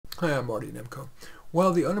Hi, I'm Marty Nemko.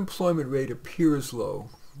 While the unemployment rate appears low,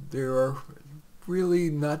 there are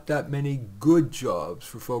really not that many good jobs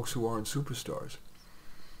for folks who aren't superstars.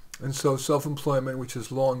 And so self-employment, which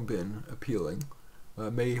has long been appealing,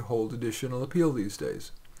 may hold additional appeal these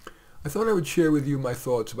days. I thought I would share with you my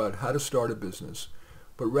thoughts about how to start a business,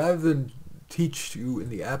 but rather than teach you in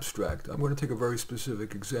the abstract, I'm going to take a very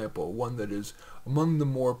specific example, one that is among the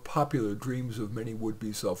more popular dreams of many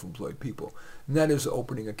would-be self-employed people, and that is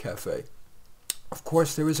opening a cafe. Of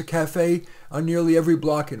course, there is a cafe on nearly every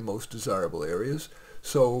block in most desirable areas,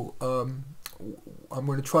 so I'm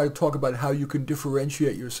going to try to talk about how you can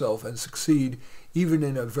differentiate yourself and succeed even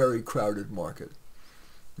in a very crowded market.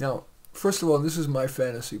 Now, first of all, this is my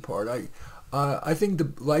fantasy part. I think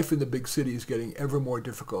the life in the big city is getting ever more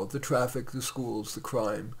difficult. The traffic, the schools, the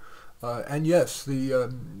crime, and yes,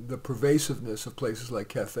 the pervasiveness of places like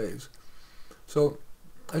cafes. So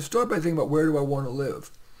I start by thinking about where do I want to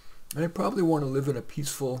live. And I probably want to live in a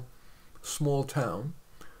peaceful, small town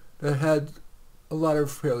that had a lot of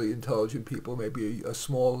fairly intelligent people, maybe a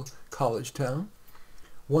small college town,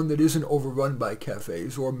 one that isn't overrun by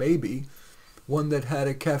cafes, or maybe one that had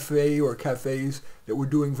a cafe or cafes that were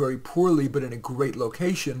doing very poorly but in a great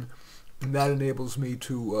location, and that enables me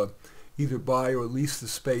to either buy or lease the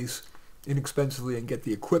space inexpensively and get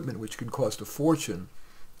the equipment, which can cost a fortune,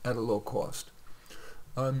 at a low cost.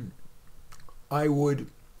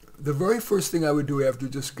 The very first thing I would do after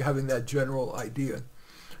just having that general idea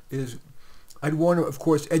is I'd want to, of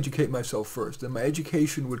course, educate myself first, and my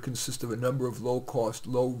education would consist of a number of low-cost,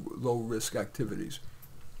 low-risk activities.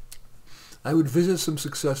 I would visit some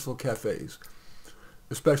successful cafes,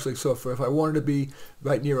 especially so if I wanted to be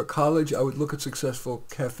right near a college, I would look at successful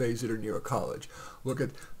cafes that are near a college. Look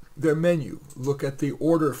at their menu, look at the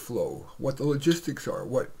order flow, what the logistics are,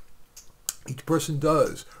 what each person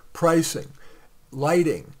does, pricing,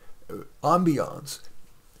 lighting, ambiance,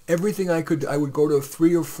 everything I would go to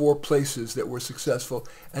 3 or 4 places that were successful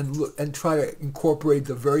and try to incorporate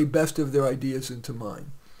the very best of their ideas into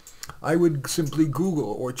mine. I would simply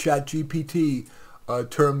Google or chat GPT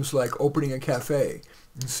terms like opening a cafe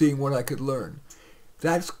and seeing what I could learn.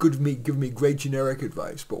 That's good to give me great generic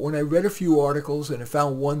advice. But when I read a few articles and I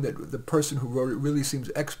found one that the person who wrote it really seems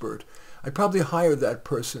expert, I'd probably hire that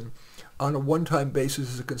person on a one-time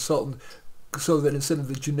basis as a consultant, so that instead of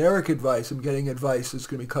the generic advice, I'm getting advice that's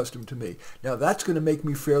going to be custom to me. Now, that's going to make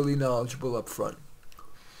me fairly knowledgeable up front.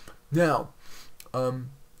 Now, a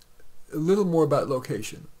little more about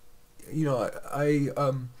location. You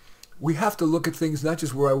know, we have to look at things not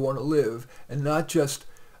just where I want to live, and not just,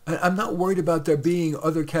 I'm not worried about there being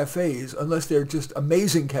other cafes unless they're just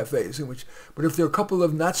amazing cafes, but if there are a couple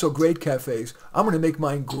of not so great cafes, I'm going to make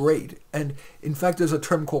mine great. And in fact, there's a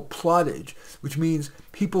term called plottage, which means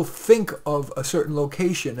people think of a certain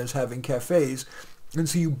location as having cafes, and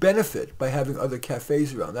so you benefit by having other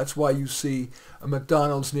cafes around. That's why you see a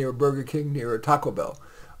McDonald's near a Burger King, near a Taco Bell,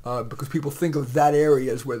 because people think of that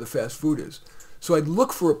area as where the fast food is. So I'd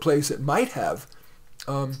look for a place that might have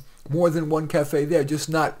more than one cafe there, just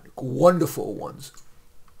not wonderful ones.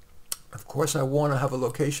 Of course, I want to have a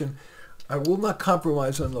location. I will not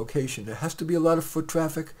compromise on location. There has to be a lot of foot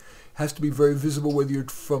traffic. It has to be very visible whether you're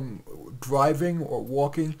from driving or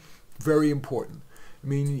walking. Very important. I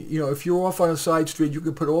mean, you know, if you're off on a side street, you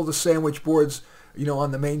can put all the sandwich boards, you know,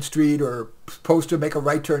 on the main street, or poster, make a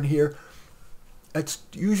right turn here. That's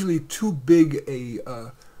usually too big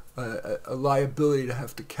a liability to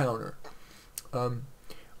have to counter.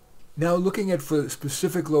 Now, looking at for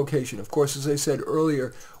specific location, of course, as I said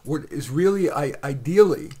earlier, what is really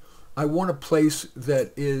ideally, I want a place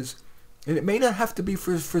that is, and it may not have to be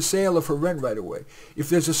for sale or for rent right away. If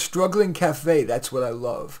there's a struggling cafe, that's what I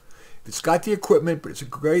love. If it's got the equipment, but it's a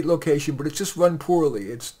great location, but it's just run poorly.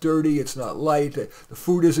 It's dirty, it's not light, the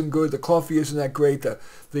food isn't good, the coffee isn't that great,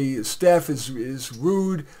 the staff is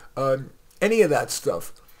rude, any of that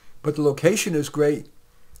stuff. But the location is great.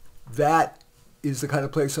 That is the kind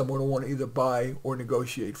of place I'm going to want to either buy or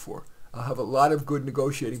negotiate for. I'll have a lot of good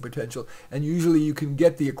negotiating potential, and usually you can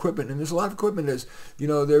get the equipment, and there's a lot of equipment. There's, you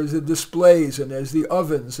know, there's the displays, and there's the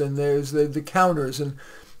ovens, and there's the counters, and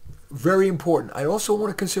very important. I also want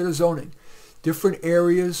to consider zoning. Different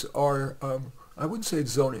areas are, I wouldn't say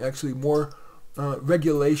it's zoning, actually more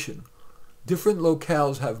regulation. Different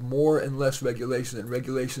locales have more and less regulation,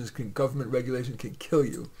 and government regulation can kill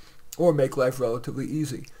you or make life relatively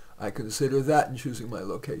easy. I consider that in choosing my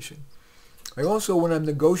location. I also, when I'm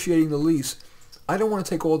negotiating the lease, I don't want to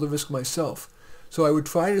take all the risk myself. So I would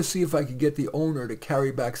try to see if I could get the owner to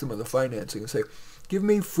carry back some of the financing and say, give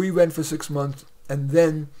me free rent for 6 months, and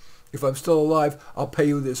then if I'm still alive, I'll pay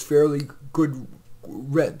you this fairly good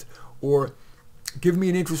rent, or give me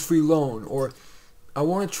an interest-free loan, or I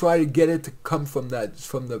want to try to get it to come from the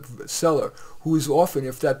seller, who is often,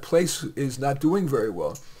 if that place is not doing very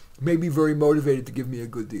well, may be very motivated to give me a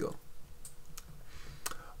good deal.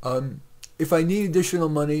 If I need additional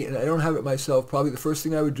money and I don't have it myself, probably the first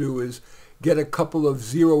thing I would do is get a couple of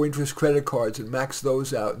zero-interest credit cards and max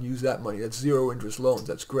those out and use that money. That's zero-interest loans.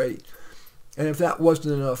 That's great. And if that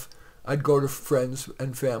wasn't enough, I'd go to friends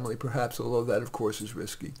and family, perhaps, although that, of course, is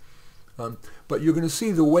risky. But you're going to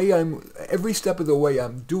see the way every step of the way,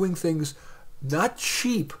 I'm doing things not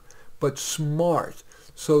cheap, but smart,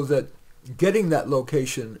 so that getting that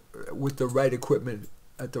location with the right equipment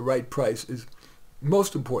at the right price is the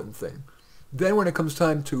most important thing. Then when it comes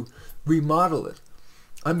time to remodel it,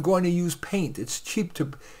 I'm going to use paint. It's cheap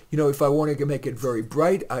to, if I want to make it very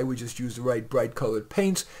bright, I would just use the right bright colored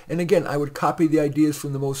paints. And again, I would copy the ideas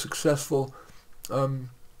from the most successful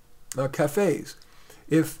cafes.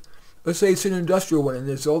 If, let's say it's an industrial one and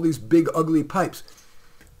there's all these big ugly pipes,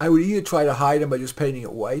 I would either try to hide them by just painting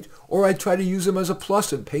it white, or I'd try to use them as a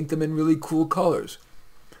plus and paint them in really cool colors.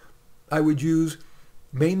 I would use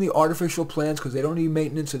mainly artificial plants because they don't need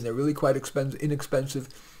maintenance and they're really quite inexpensive.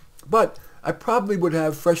 But I probably would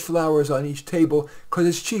have fresh flowers on each table because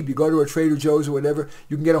it's cheap. You go to a Trader Joe's or whatever,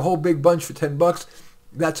 you can get a whole big bunch for $10.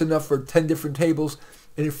 That's enough for 10 different tables,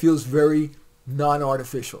 and it feels very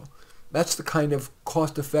non-artificial. That's the kind of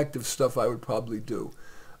cost-effective stuff I would probably do.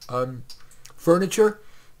 Furniture,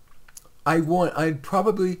 I'd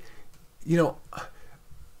probably,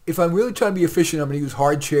 if I'm really trying to be efficient, I'm going to use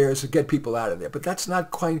hard chairs to get people out of there. But that's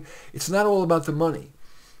not quite, it's not all about the money.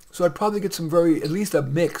 So I'd probably get at least a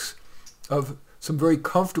mix of some very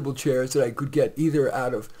comfortable chairs that I could get either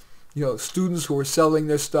out of, students who are selling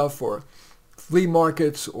their stuff, or flea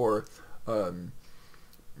markets, or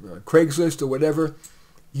Craigslist or whatever.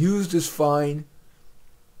 Used is fine.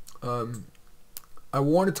 I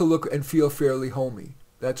want it to look and feel fairly homey.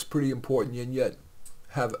 That's pretty important, and yet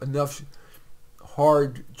have enough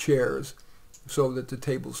hard chairs so that the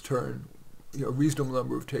tables turn, a reasonable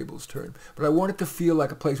number of tables turn. But I want it to feel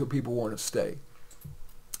like a place where people want to stay.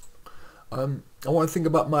 I want to think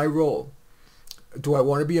about my role. Do I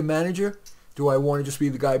want to be a manager? Do I want to just be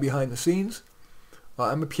the guy behind the scenes?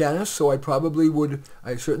 I'm a pianist, so I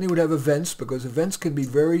certainly would have events, because events can be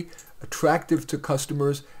very attractive to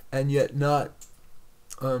customers and yet not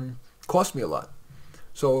cost me a lot.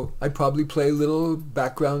 So I'd probably play a little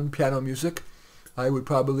background piano music. I would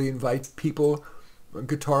probably invite people,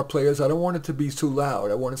 guitar players. I don't want it to be too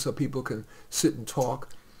loud. I want it so people can sit and talk.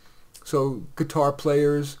 So guitar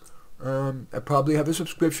players. I probably have a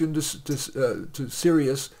subscription to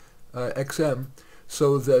Sirius XM,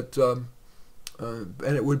 so that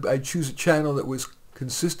I'd choose a channel that was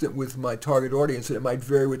consistent with my target audience, and it might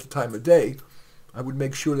vary with the time of day. I would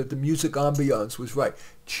make sure that the music ambiance was right.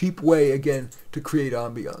 Cheap way, again, to create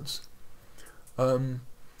ambiance.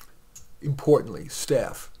 Importantly,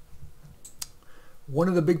 staff. One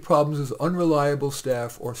of the big problems is unreliable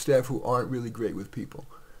staff, or staff who aren't really great with people.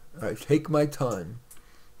 I take my time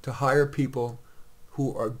to hire people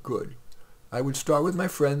who are good. I would start with my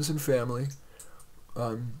friends and family,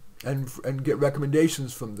 and get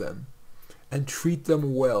recommendations from them, and treat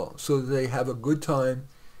them well so that they have a good time.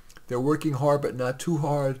 They're working hard but not too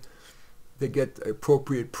hard. They get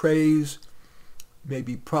appropriate praise,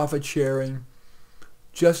 maybe profit sharing,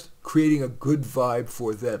 just creating a good vibe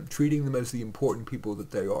for them, treating them as the important people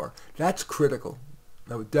that they are. That's critical.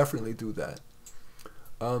 I would definitely do that.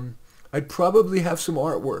 I'd probably have some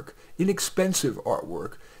artwork, inexpensive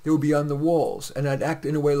artwork, that would be on the walls, and I'd act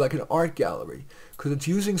in a way like an art gallery, because it's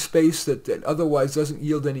using space that otherwise doesn't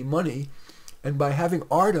yield any money, and by having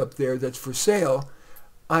art up there that's for sale,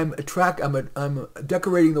 I'm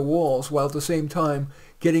decorating the walls while at the same time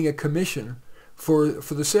getting a commission for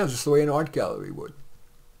the sales, just the way an art gallery would.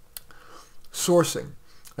 Sourcing.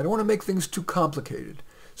 I don't want to make things too complicated.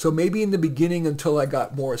 So maybe in the beginning, until I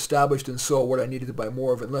got more established and saw what I needed to buy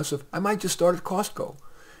more of and less of, I might just start at Costco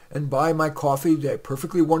and buy my coffee, that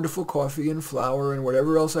perfectly wonderful coffee and flour and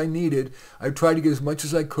whatever else I needed. I tried to get as much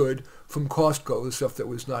as I could from Costco, the stuff that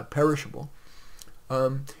was not perishable,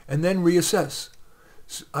 and then reassess.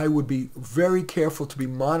 So I would be very careful to be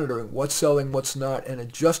monitoring what's selling, what's not, and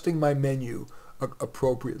adjusting my menu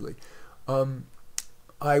appropriately.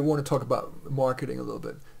 I want to talk about marketing a little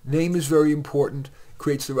bit. Name is very important,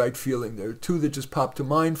 creates the right feeling. There are two that just pop to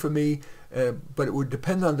mind for me. but it would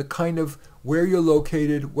depend on the kind of where you're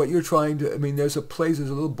located, what you're trying to. I mean, there's a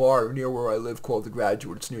little bar near where I live called The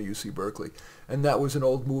Graduate. It's near UC Berkeley, and that was an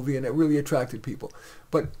old movie, and it really attracted people.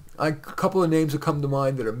 But a couple of names that come to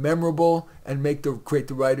mind that are memorable and create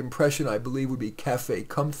the right impression, I believe, would be Cafe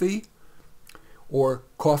Comfy, or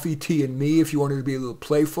Coffee, Tea, and Me, if you wanted to be a little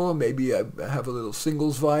playful, maybe have a little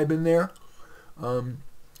singles vibe in there,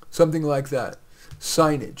 something like that.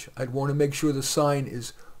 Signage. I'd want to make sure the sign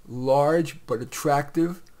is large but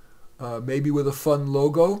attractive, maybe with a fun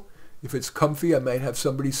logo. If it's comfy, I might have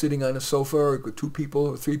somebody sitting on a sofa, or 2 people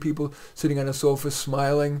or 3 people sitting on a sofa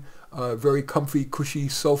smiling, very comfy, cushy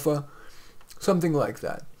sofa, something like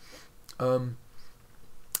that.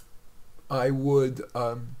 I would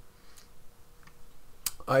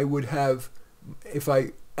have, if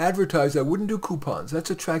I advertise, I wouldn't do coupons. That's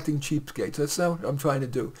attracting cheapskates. That's not what I'm trying to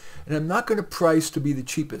do. And I'm not going to price to be the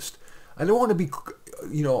cheapest. I don't want to be,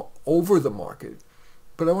 over the market,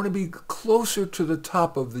 but I want to be closer to the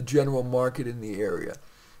top of the general market in the area.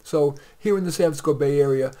 So here in the San Francisco Bay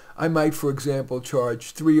Area, I might, for example,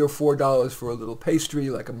 charge $3 or $4 for a little pastry,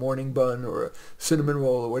 like a morning bun or a cinnamon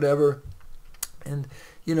roll or whatever. And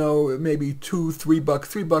maybe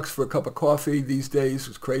 $3 for a cup of coffee these days.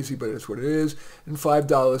 It's crazy, but it's what it is. And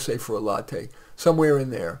 $5, say, for a latte, somewhere in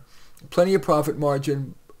there. Plenty of profit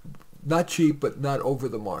margin, not cheap, but not over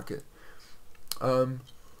the market. And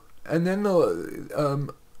then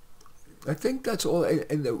I think that's all.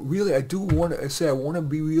 And really, I do want to say I want to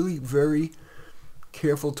be really very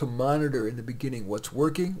careful to monitor in the beginning what's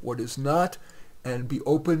working, what is not, and be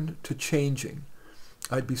open to changing.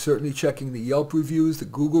 I'd be certainly checking the Yelp reviews, the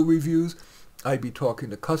Google reviews. I'd be talking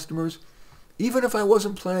to customers. Even if I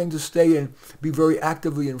wasn't planning to stay and be very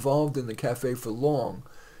actively involved in the cafe for long,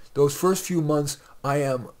 those first few months, I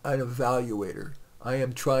am an evaluator. I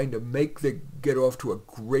am trying to get off to a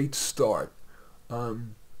great start.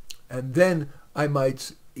 And then I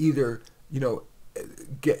might either,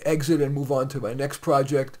 exit and move on to my next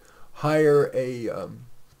project, hire a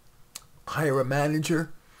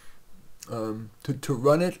manager, to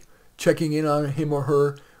run it, checking in on him or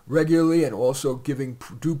her regularly, and also giving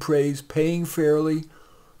due praise, paying fairly.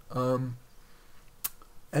 And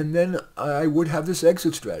then I would have this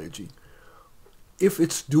exit strategy. If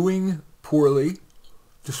it's doing poorly,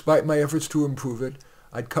 despite my efforts to improve it,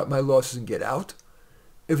 I'd cut my losses and get out.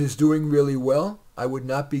 If it's doing really well, I would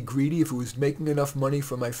not be greedy. If it was making enough money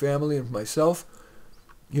for my family and for myself,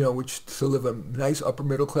 which to live a nice upper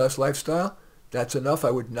middle class lifestyle, that's enough.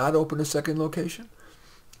 I would not open a second location.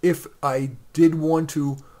 If I did want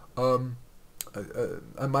to,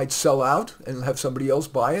 I might sell out and have somebody else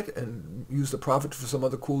buy it and use the profit for some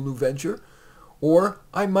other cool new venture. Or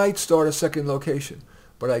I might start a second location.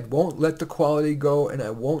 But I won't let the quality go, and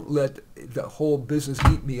I won't let the whole business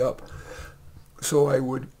eat me up. So I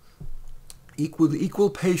would, with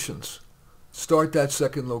equal patience, start that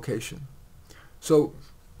second location. So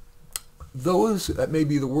that may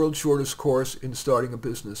be the world's shortest course in starting a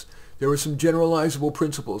business. There are some generalizable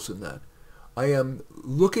principles in that. I am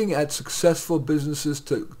looking at successful businesses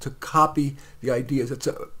to copy the ideas. It's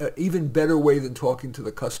an even better way than talking to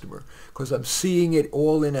the customer, because I'm seeing it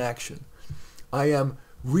all in action. I am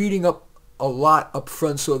reading up a lot up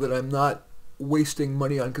front so that I'm not wasting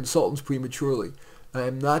money on consultants prematurely. I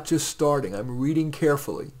am not just starting. I'm reading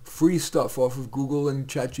carefully, free stuff off of Google and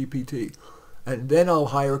ChatGPT. And then I'll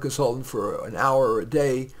hire a consultant for an hour or a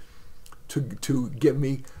day to give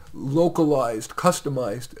me localized,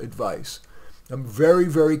 customized advice. I'm very,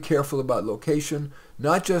 very careful about location,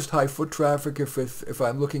 not just high foot traffic if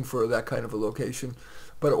I'm looking for that kind of a location,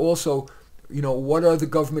 but also, what are the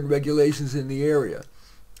government regulations in the area?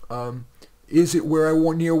 Is it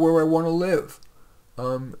near where I want to live?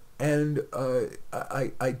 And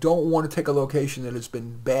I don't want to take a location that has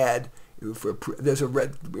been bad. There's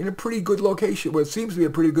in a pretty good location, well, it seems to be a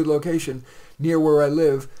pretty good location near where I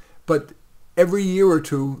live, but every year or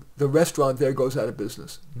two, the restaurant there goes out of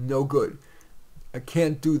business. No good. I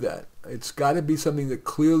can't do that. It's got to be something that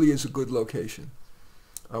clearly is a good location.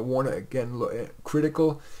 I want to, again,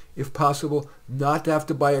 critical, if possible, not to have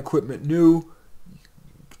to buy equipment new.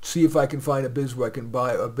 See if I can find a business where I can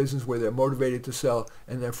buy a business where they're motivated to sell,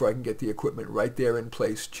 and therefore I can get the equipment right there in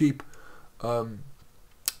place, cheap.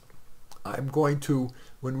 I'm going to,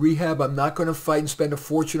 when rehab, I'm not going to fight and spend a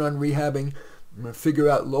fortune on rehabbing. I'm going to figure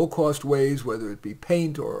out low-cost ways, whether it be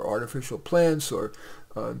paint or artificial plants or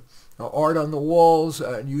art on the walls,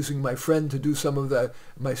 and using my friend to do some of that,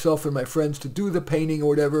 myself and my friends to do the painting or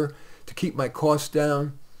whatever, to keep my costs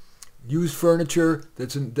down. Use furniture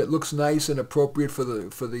that looks nice and appropriate for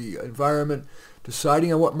the environment.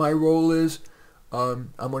 Deciding on what my role is.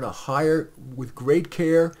 I'm going to hire with great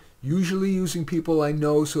care, usually using people I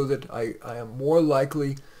know so that I am more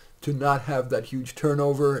likely to not have that huge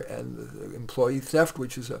turnover and employee theft,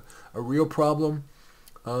 which is a real problem.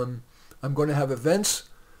 I'm going to have events,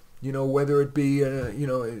 whether it be,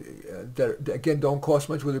 that again don't cost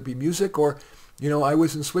much, whether it be music or, I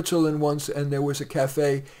was in Switzerland once and there was a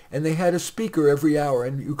cafe and they had a speaker every hour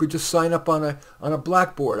and you could just sign up on a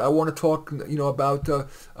blackboard. I want to talk,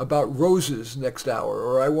 about roses next hour,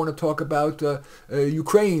 or I want to talk about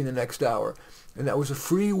Ukraine the next hour. And that was a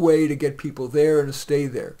free way to get people there and to stay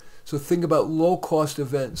there. So think about low-cost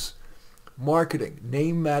events. Marketing.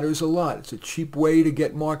 Name matters a lot. It's a cheap way to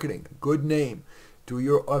get marketing. Good name. If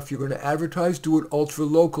you're going to advertise, do it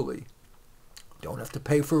ultra-locally. Don't have to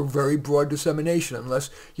pay for very broad dissemination unless,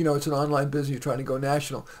 it's an online business, you're trying to go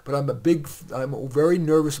national. But I'm very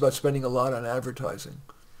nervous about spending a lot on advertising.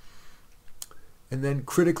 And then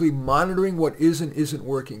critically monitoring what is and isn't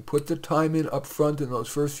working. Put the time in up front in those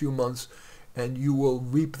first few months and you will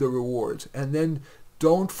reap the rewards. And then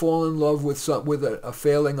don't fall in love with a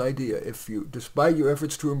failing idea. If despite your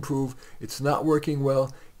efforts to improve, it's not working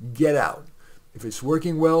well, get out. If it's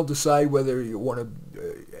working well, decide whether you want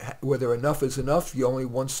to, whether enough is enough. You only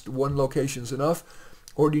want one location is enough,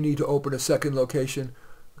 or do you need to open a second location,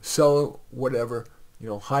 sell whatever,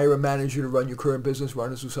 hire a manager to run your current business,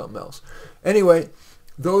 run it through something else. Anyway,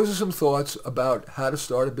 those are some thoughts about how to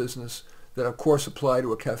start a business that, of course, apply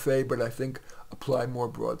to a cafe, but I think apply more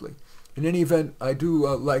broadly. In any event, I do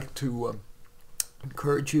like to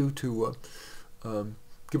encourage you to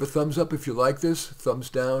give a thumbs up if you like this, thumbs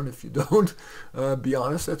down if you don't. Be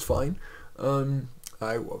honest, that's fine.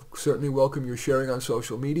 I certainly welcome your sharing on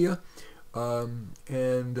social media,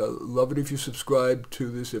 and love it if you subscribe to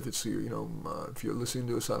this. If it's if you're listening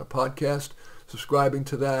to us on a podcast, subscribing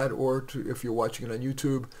to that, or if you're watching it on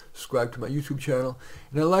YouTube, subscribe to my YouTube channel.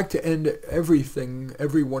 And I like to end every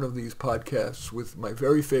one of these podcasts with my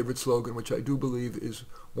very favorite slogan, which I do believe is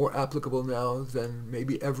more applicable now than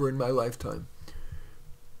maybe ever in my lifetime.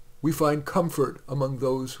 We find comfort among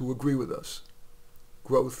those who agree with us,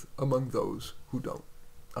 growth among those who don't.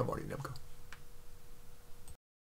 I'm Marty Nemko.